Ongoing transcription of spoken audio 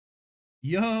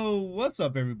Yo, what's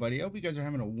up, everybody? I hope you guys are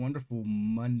having a wonderful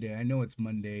Monday. I know it's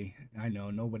Monday. I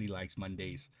know nobody likes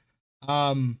Mondays.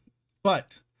 Um,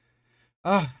 but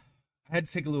I had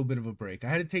to take a little bit of a break. I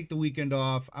had to take the weekend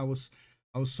off. I was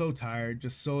so tired,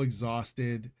 just so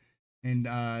exhausted, and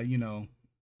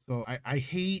so I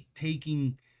hate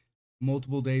taking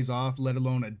multiple days off, let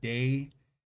alone a day.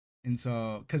 And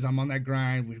so, because I'm on that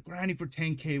grind, we're grinding for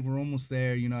 10K. We're almost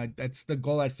there. That's the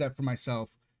goal I set for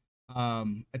myself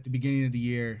at the beginning of the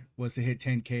year, was to hit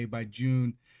 10K by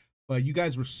June. But you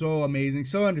guys were so amazing,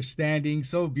 so understanding,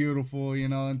 so beautiful,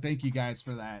 and thank you guys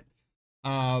for that.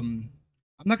 Um,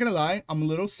 I'm not gonna lie, I'm a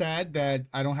little sad that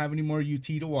I don't have any more UT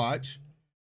to watch.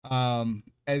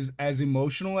 As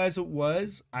emotional as it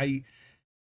was, I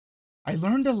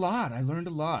learned a lot. I learned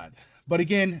a lot. But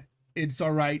again, it's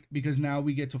all right because now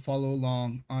we get to follow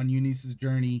along on Unis's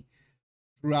journey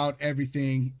throughout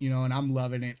everything, and I'm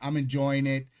loving it. I'm enjoying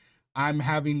it. I'm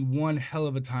having one hell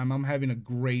of a time. I'm having a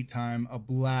great time, a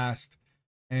blast.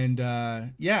 And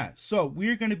yeah, so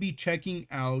we're going to be checking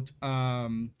out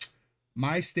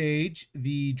my stage,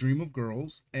 The Dream of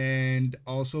Girls, and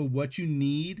also What You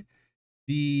Need,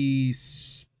 the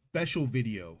special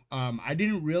video. I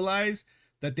didn't realize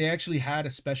that they actually had a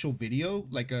special video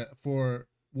like a for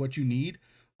What You Need.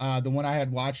 The one I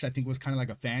had watched, I think, was kind of like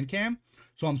a fan cam.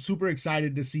 So I'm super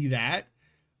excited to see that.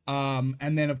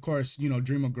 And then of course,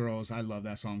 Dream of Girls. I love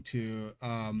that song too.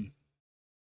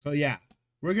 So yeah,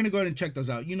 we're gonna go ahead and check those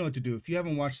out. You know what to do. If you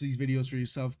haven't watched these videos for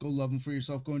yourself, go love them for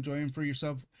yourself. Go enjoy them for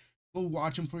yourself. Go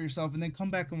watch them for yourself, and then come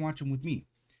back and watch them with me.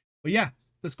 But yeah,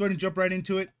 let's go ahead and jump right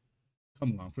into it.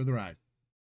 Come along for the ride.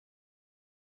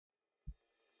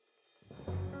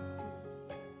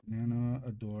 Nana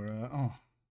Adora. Oh.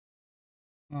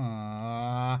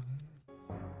 Ah.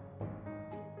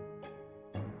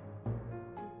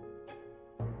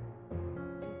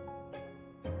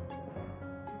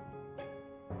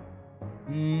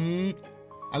 Mm,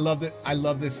 I love it. I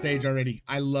love this stage already.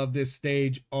 I love this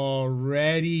stage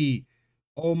already.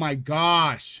 Oh my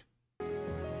gosh.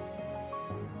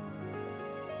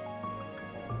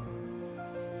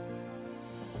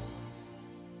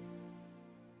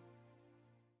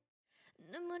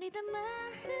 눈물이 다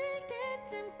마를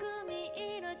때쯤 꿈이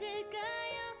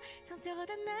이뤄질까요? 상처가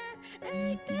다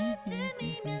나을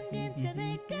때쯤이면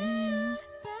괜찮을까요?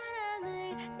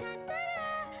 바람을 다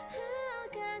따라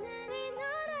흘러가는 이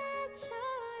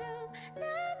노래처럼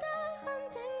나도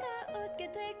언젠가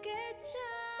웃게 되겠죠.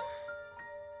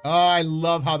 Oh, I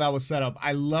love how that was set up.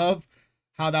 I love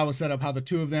how that was set up, how the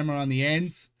two of them are on the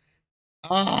ends.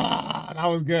 Ah, that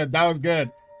was good. That was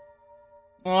good.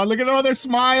 Oh, look at all their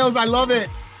smiles. I love it.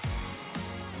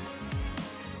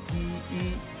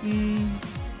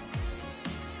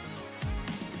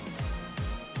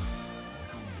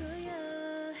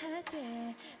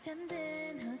 고요하게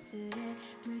잠든 호수에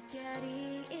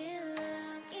물결이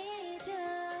일렁이죠.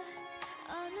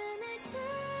 어느 날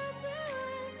찾아온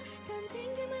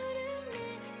던진 그 물음에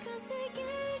거세게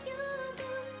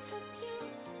요동쳤죠.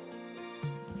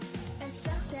 애써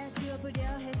다 지워보려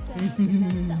했어.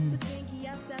 하지만 떡붙은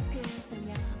기억속 그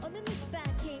소녀. 어느 눈치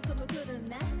박힌 꿈을 꾸는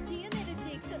나 뒤에내릴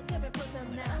직속감을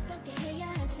벗어나 어떻게 해야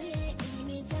할지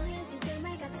이미 정해진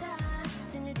결말 같아.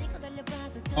 등을 짚고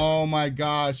달려봐도 Oh my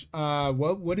gosh.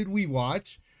 What did we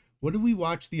watch? What did we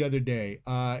watch the other day?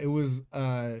 It was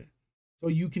So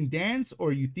You Can Dance,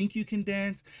 or You Think You Can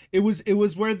Dance. It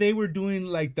was where they were doing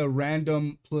like the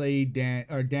random play dance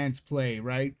or dance play,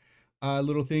 right?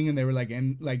 Little thing, and they were like,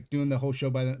 and like doing the whole show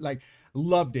by the, like,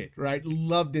 loved it, right?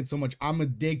 Loved it so much. I'm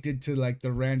addicted to like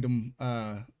the random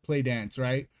play dance,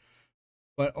 right?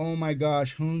 But oh my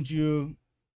gosh, Hyeonju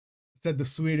said the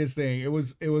sweetest thing. It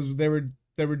was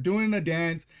they were doing a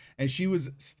dance, and she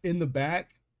was in the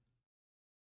back,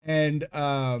 and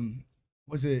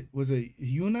was it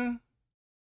Yuna?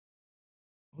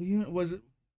 Oh, Yuna, was it?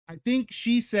 I think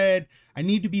she said, "I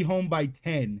need to be home by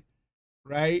 10,"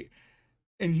 right?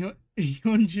 And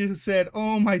Hyunju said,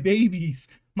 "Oh, my babies,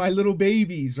 my little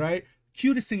babies," right?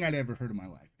 Cutest thing I'd ever heard in my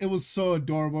life. It was so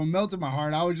adorable. It melted my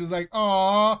heart. I was just like,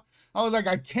 "Oh," I was like,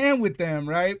 "I can't with them,"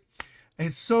 right?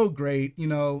 It's so great,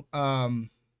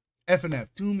 F and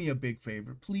F, do me a big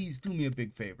favor. Please do me a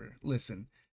big favor. Listen,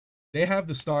 they have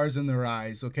the stars in their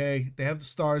eyes, okay? They have the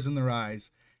stars in their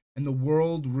eyes, and the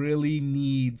world really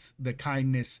needs the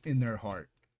kindness in their heart,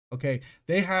 okay?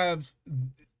 They have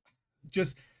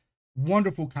just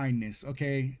wonderful kindness,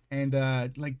 okay? And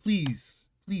like, please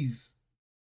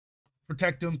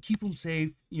protect them, keep them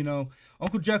safe.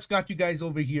 Uncle Jeff's got you guys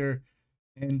over here,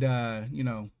 and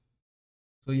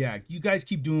so yeah, you guys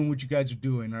keep doing what you guys are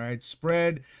doing, all right?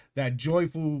 Spread that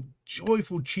joyful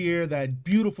cheer, that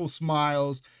beautiful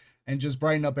smiles, and just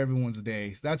brighten up everyone's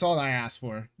day. That's all I ask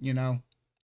for, you know.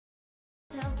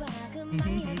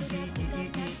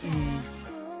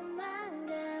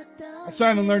 I still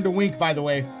haven't learned to wink, by the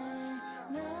way.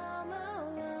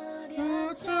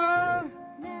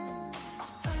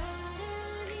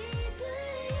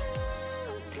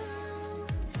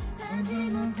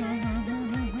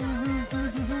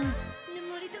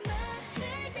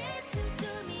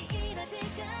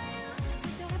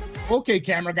 Okay,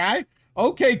 camera guy.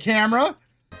 Okay, camera.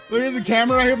 Look at the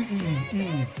camera right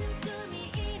here.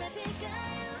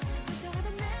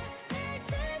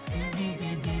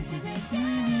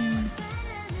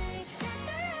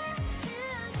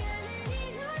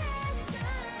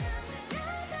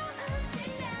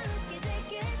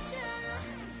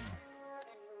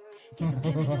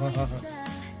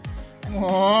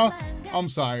 Aww. I'm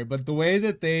sorry, but the way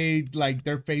that they, like,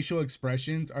 their facial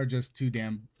expressions are just too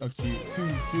damn cute,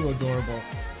 too adorable.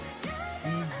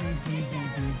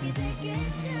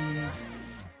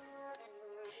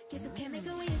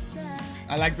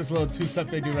 I like this little two-step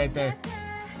they do right there.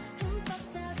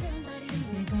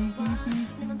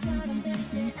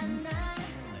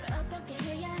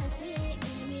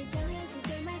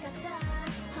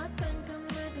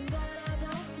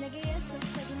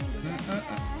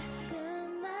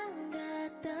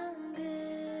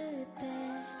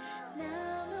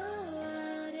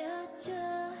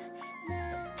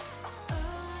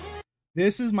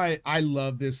 This is my, I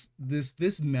love this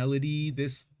melody,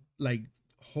 this like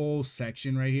whole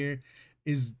section right here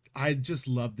is, I just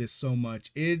love this so much.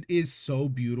 It is so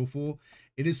beautiful.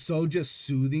 It is so just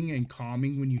soothing and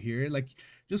calming when you hear it. Like,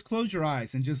 just close your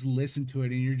eyes and just listen to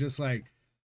it, and you're just like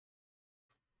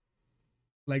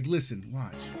listen,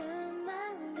 watch.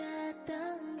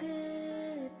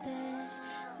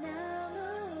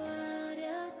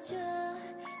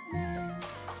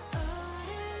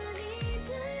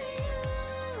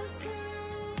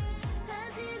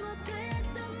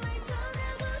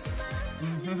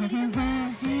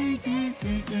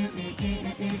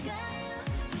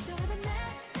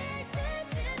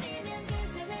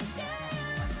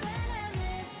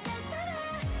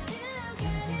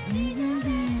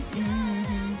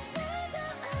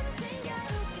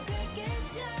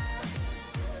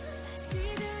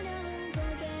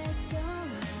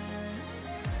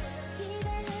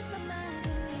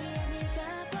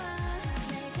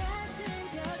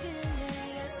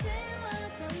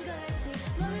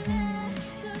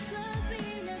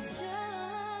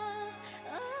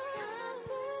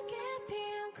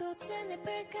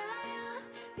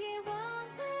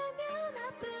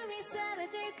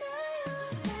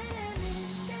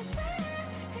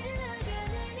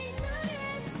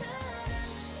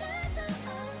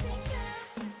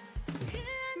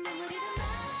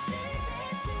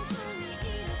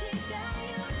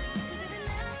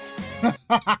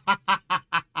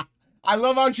 I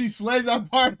love how she slays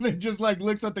that part and then just like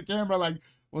looks at the camera like,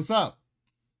 what's up?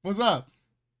 What's up?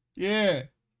 Yeah.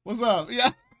 What's up?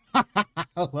 Yeah.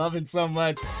 I love it so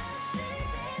much.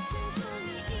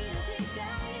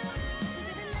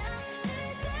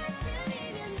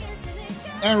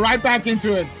 And right back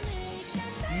into it.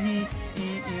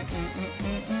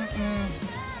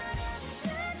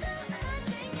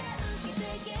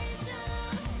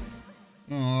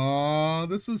 Oh,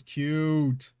 this was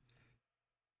cute.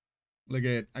 Look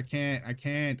at, I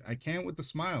can't with the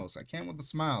smiles. I can't with the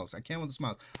smiles.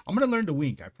 I'm gonna learn to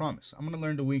wink, I promise. I'm gonna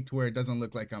learn to wink to where it doesn't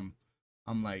look like I'm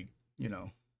like, you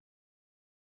know,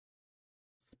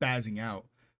 spazzing out.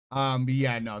 But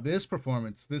yeah, no, this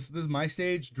performance, this is my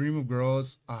stage, Dream of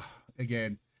Girls.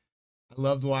 Again, I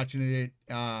loved watching it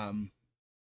on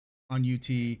UT.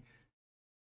 I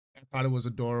thought it was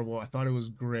adorable. I thought it was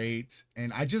great.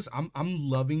 And I'm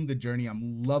loving the journey.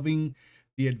 I'm loving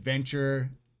the adventure.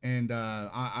 And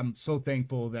I'm so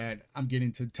thankful that I'm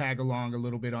getting to tag along a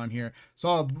little bit on here.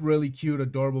 Saw a really cute,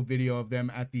 adorable video of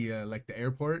them at the like the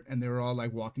airport, and they were all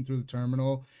like walking through the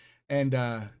terminal. And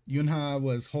Yunha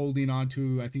was holding on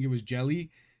to, I think it was Gehlee.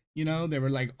 You know, they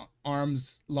were like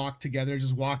arms locked together,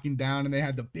 just walking down, and they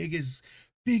had the biggest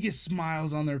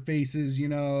smiles on their faces, you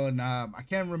know. And I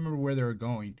can't remember where they were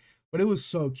going, but it was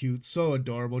so cute, so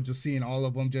adorable, just seeing all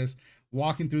of them just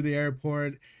walking through the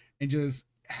airport and just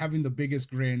having the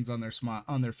biggest grins on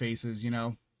their faces, you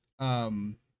know.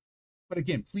 But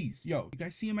again, please, yo, you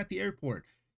guys see them at the airport,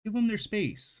 give them their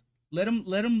space. Let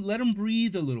them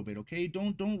breathe a little bit, okay?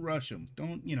 Don't rush them.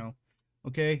 Don't, you know,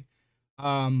 okay?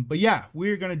 But yeah,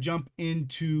 we're gonna jump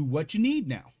into what you need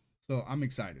now. So I'm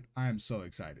excited. I am so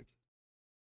excited.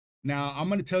 Now I'm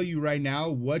gonna tell you right now,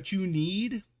 what you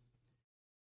need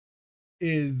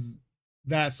is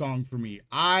that song for me.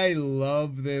 I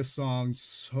love this song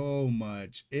so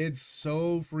much. It's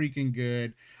so freaking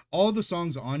good. All the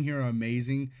songs on here are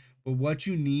amazing, but What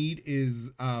You Need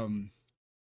is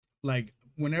like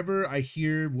whenever I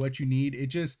hear What You Need, it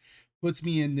just puts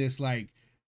me in this like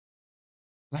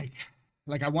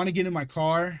like I want to get in my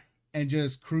car and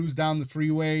just cruise down the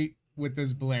freeway with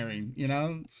this blaring, you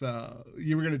know? So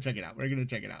you were gonna check it out. We're gonna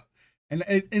check it out. And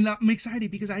I'm excited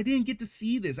because I didn't get to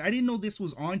see this. I didn't know this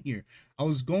was on here. I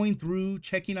was going through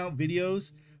checking out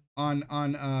videos on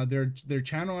their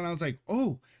channel, and I was like,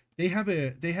 oh, they have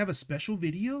a special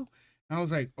video. And I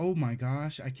was like, oh my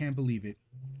gosh, I can't believe it.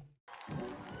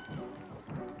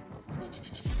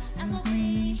 I'm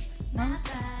okay, my life,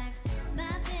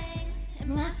 my things, and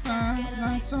my stuff. Get a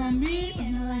Lights on me,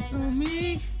 lights on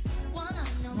me. Wanna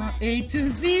know My my A to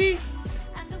Z.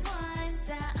 I'm the one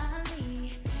that I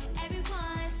lead.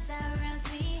 Everyone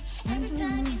surrounds me. Every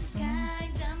time you sky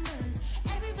the moon.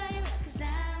 Everybody look 'cause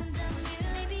I'm the moon.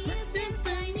 Maybe you can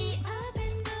find me up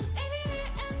and down. Everywhere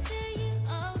out there you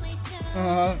always come.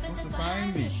 But To don't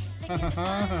find me.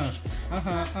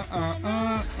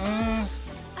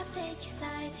 I'll take your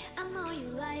side. I know you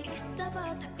like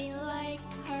double tapping like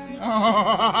her.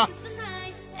 Oh. So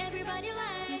nice. Everybody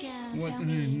like. You can What tell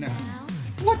me now? now.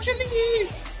 What you need?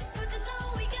 But you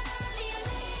know we got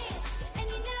UNIS, and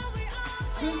you know we're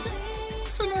all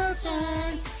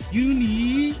You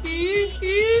need.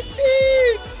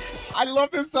 I love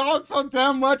this song so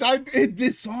damn much.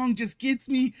 This song just gets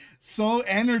me so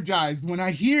energized when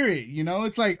I hear it. You know,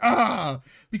 it's like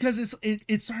because it's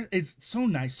so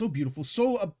nice, so beautiful,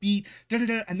 so upbeat,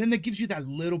 and then it gives you that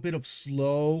little bit of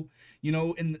slow, you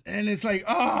know, and it's like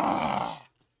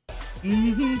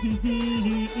You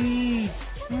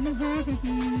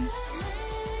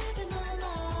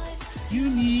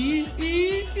need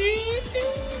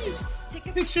take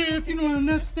a picture if you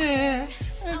wanna stare.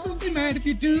 I won't be mad if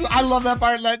you do. I love that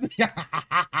part.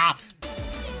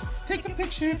 Take a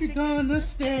picture if you're gonna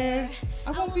stare.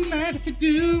 I won't be mad if you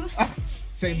do.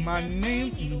 Say my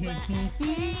name.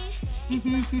 It's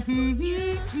perfect for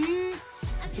you.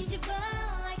 I'm changeable,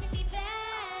 I can be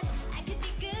bad. I could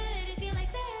be good if you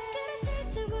like that. Gotta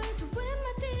set the word to win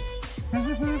my thing.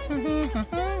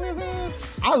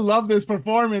 I love this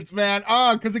performance, man.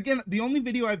 Because again, the only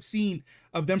video I've seen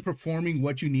of them performing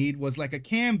What You Need was like a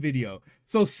cam video.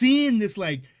 So seeing this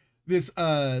like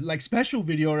special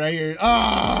video right here.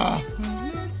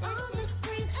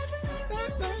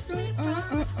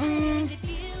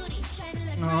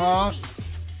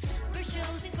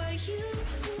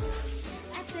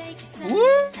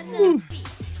 Woo!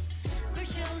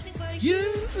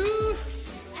 You.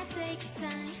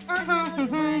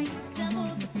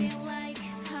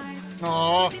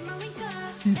 Aww.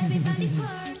 Everybody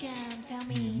can tell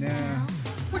me now.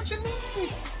 What you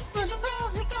need? And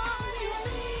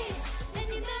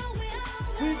you know we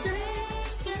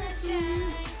always gonna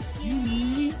shine. You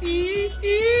need.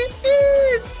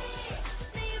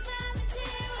 Now you're about to do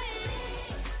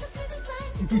it. The sweet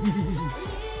slice of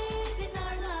living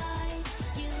our life.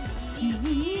 You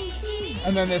need.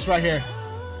 And then this right here.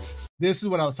 This is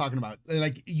what I was talking about.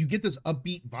 Like you get this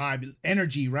upbeat vibe,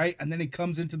 energy, right? And then it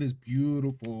comes into this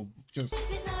beautiful, just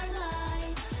Living our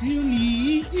life. you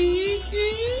need.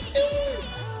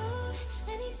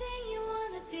 Anything you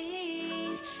wanna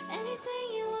be,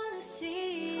 anything you wanna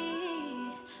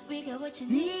see, we got what you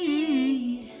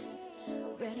need.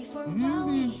 Ready for what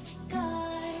we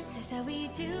got. That's how we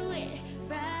do it,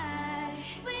 right?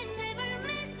 We never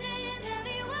miss it. Tell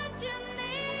me what you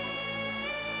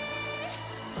need.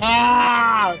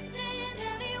 Ah! Miss it,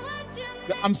 tell me what you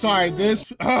need. I'm sorry.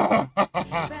 This. Right.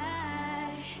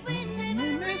 We never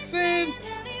miss Listen. it.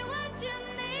 Tell me what you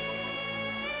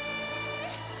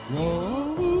need.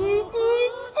 Whoa.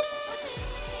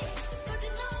 But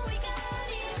you know we got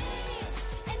it,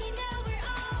 and you know we're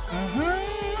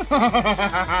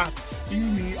all You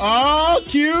need. Oh,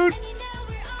 cute. and you know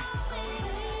we're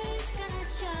always gonna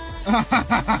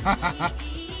shine.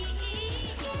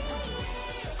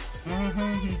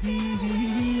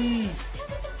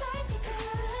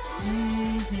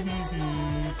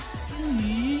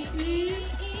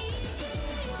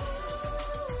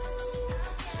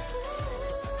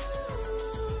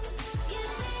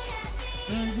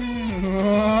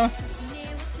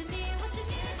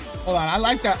 Hold on, I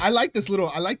like that. I like this little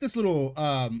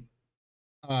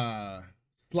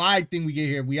slide thing we get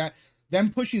here. We got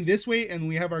them pushing this way, and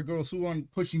we have our girl Seowon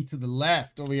pushing to the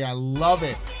left over here. I love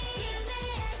it.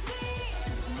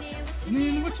 What you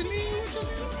need? What you need?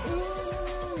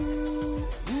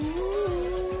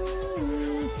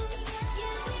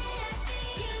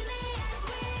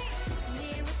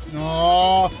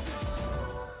 Oh,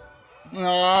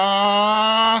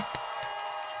 Ah,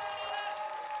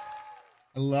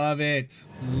 I love it.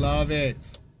 Love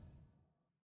it.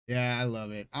 Yeah, I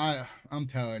love it. I'm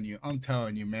telling you,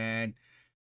 man.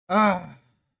 Ah,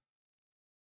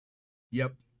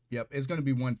 yep, yep. It's gonna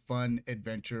be one fun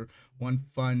adventure, one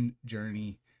fun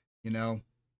journey, you know.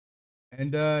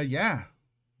 And yeah,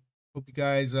 hope you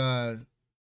guys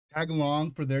tag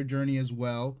along for their journey as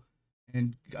well.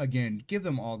 And again, give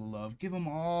them all the love. Give them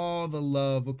all the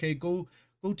love. Okay, go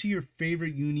to your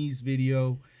favorite UNIS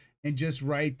video and just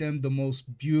write them the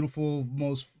most beautiful,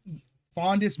 most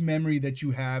fondest memory that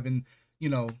you have, and you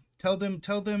know, tell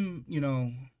them, you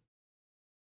know,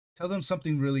 tell them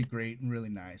something really great and really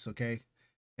nice. Okay.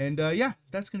 And yeah,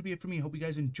 that's going to be it for me. Hope you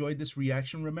guys enjoyed this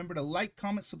reaction. Remember to like,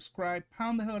 comment, subscribe,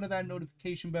 pound the hell out of that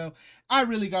notification bell. I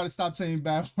really got to stop saying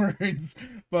bad words.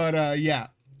 But yeah,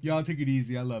 y'all take it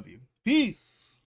easy. I love you. Peace.